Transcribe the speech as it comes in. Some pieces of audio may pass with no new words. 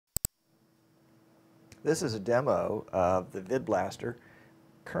This is a demo of the VidBlaster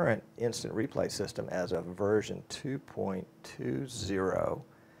current instant replay system as of version 2.20.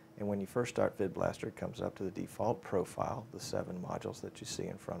 And when you first start VidBlaster, it comes up to the default profile, the 7 modules that you see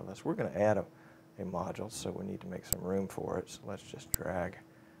in front of us. We're going to add a module, so we need to make some room for it. So let's just drag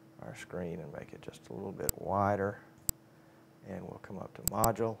our screen and make it just a little bit wider. And we'll come up to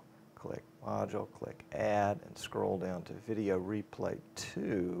Module, click Add, and scroll down to Video Replay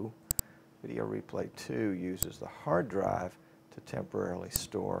 2. Video Replay 2 uses the hard drive to temporarily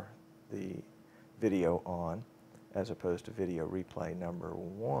store the video on, as opposed to Video Replay number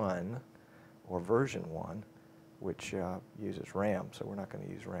 1, or version 1, which uses RAM. So we're not going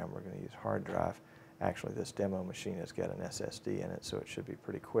to use RAM, we're going to use hard drive. Actually, this demo machine has got an SSD in it, so it should be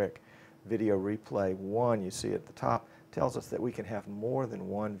pretty quick. Video Replay 1, you see at the top, tells us that we can have more than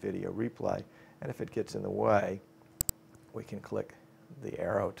one video replay, and if it gets in the way, we can click the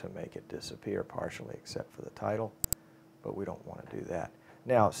arrow to make it disappear partially, except for the title, but we don't want to do that.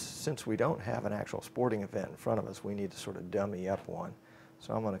 Now, since we don't have an actual sporting event in front of us, we need to sort of dummy up one.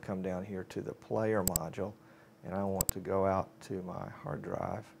 So I'm going to come down here to the player module, and I want to go out to my hard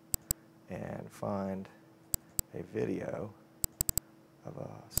drive and find a video of a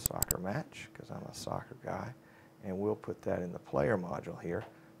soccer match, because I'm a soccer guy, and we'll put that in the player module here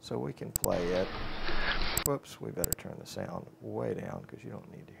so we can play it. Whoops, we better turn the sound way down because you don't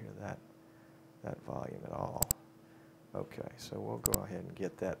need to hear that volume at all. Okay, so we'll go ahead and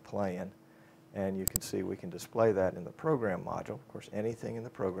get that playing, and you can see we can display that in the program module. Of course, anything in the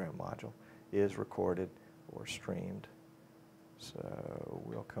program module is recorded or streamed. So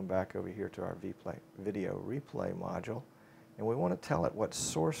we'll come back over here to our Video Replay module, and we want to tell it what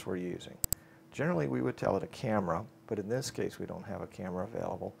source we're using. Generally, we would tell it a camera, but in this case, we don't have a camera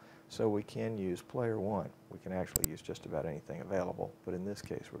available, so we can use Player 1. We can actually use just about anything available, but in this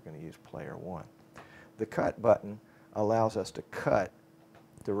case, we're going to use Player 1. The Cut button allows us to cut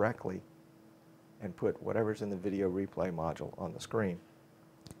directly and put whatever's in the Video Replay module on the screen.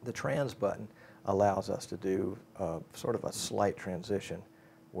 The Trans button allows us to do sort of a slight transition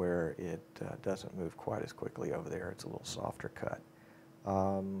where it doesn't move quite as quickly over there. It's a little softer cut.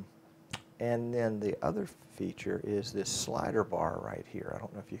 And then the other feature is this slider bar right here. I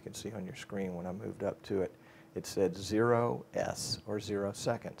don't know if you can see on your screen when I moved up to it. It said 0S, or 0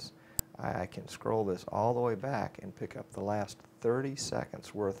 seconds. I can scroll this all the way back and pick up the last 30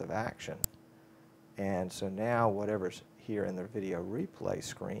 seconds worth of action. And so now whatever's here in the video replay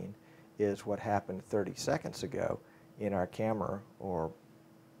screen is what happened 30 seconds ago in our camera or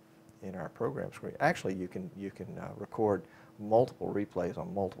in our program screen. Actually, you can record multiple replays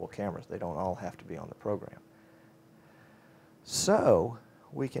on multiple cameras. They don't all have to be on the program. So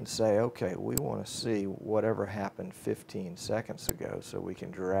we can say, okay, we want to see whatever happened 15 seconds ago, so we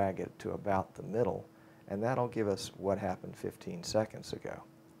can drag it to about the middle, and that'll give us what happened 15 seconds ago.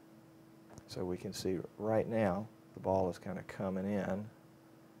 So we can see right now the ball is kind of coming in,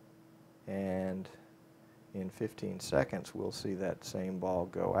 and in 15 seconds we'll see that same ball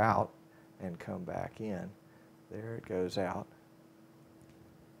go out and come back in. There it goes out,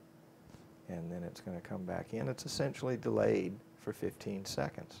 and then it's going to come back in. It's essentially delayed for 15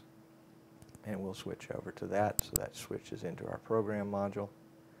 seconds. And we'll switch over to that, so that switches into our program module.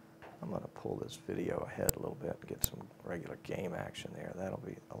 I'm going to pull this video ahead a little bit and get some regular game action there. That'll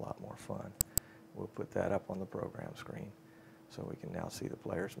be a lot more fun. We'll put that up on the program screen so we can now see the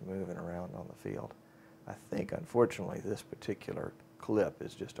players moving around on the field. I think, unfortunately, this particular clip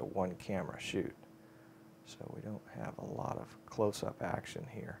is just a one-camera shoot, so we don't have a lot of close-up action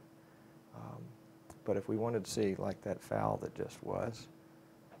here. But if we wanted to see, like that foul that just was,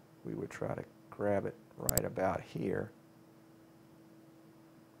 we would try to grab it right about here,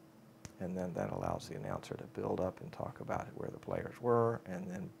 and then that allows the announcer to build up and talk about where the players were,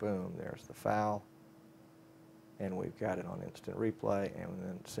 and then boom, there's the foul, and we've got it on instant replay, and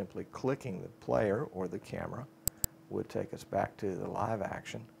then simply clicking the player or the camera would take us back to the live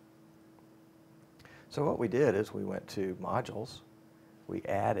action. So what we did is we went to modules, we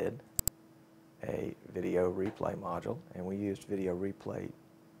added a video replay module, and we used Video Replay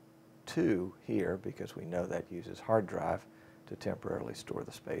 2 here because we know that uses hard drive to temporarily store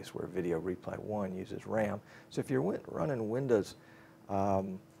the space, where Video Replay 1 uses RAM. So if you're running Windows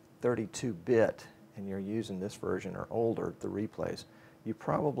 32-bit and you're using this version or older, the replays, you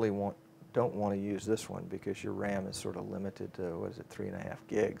probably don't want to use this one because your RAM is sort of limited to, what is it, 3.5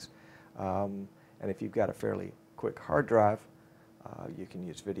 gigs. And if you've got a fairly quick hard drive, you can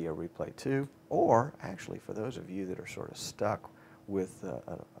use Video Replay 2, or actually for those of you that are sort of stuck with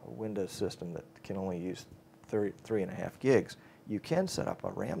a Windows system that can only use 3.5 gigs, you can set up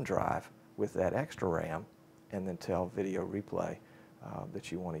a RAM drive with that extra RAM, and then tell Video Replay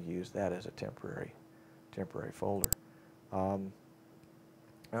that you want to use that as a temporary folder. All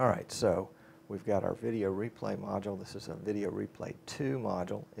right, so we've got our Video Replay module. This is a Video Replay 2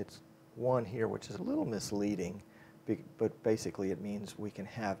 module. It's one here, which is a little misleading, but basically it means we can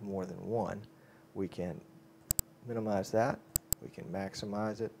have more than one. We can minimize that, we can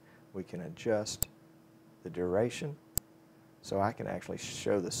maximize it, we can adjust the duration. So I can actually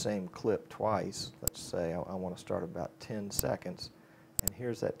show the same clip twice. Let's say I want to start about 10 seconds, and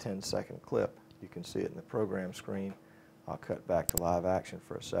here's that 10-second clip. You can see it in the program screen. I'll cut back to live action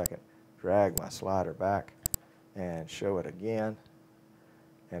for a second, drag my slider back, and show it again.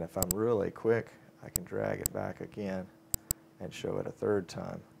 And if I'm really quick, I can drag it back again and show it a third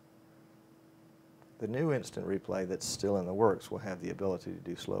time. The new Instant Replay that's still in the works will have the ability to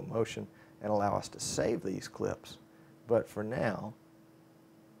do slow motion and allow us to save these clips. But for now,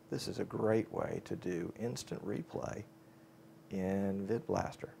 this is a great way to do Instant Replay in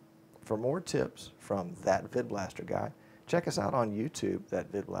VidBlaster. For more tips from That VidBlaster Guy, check us out on YouTube,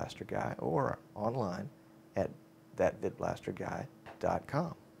 That VidBlaster Guy, or online at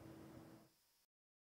thatvidblasterguy.com.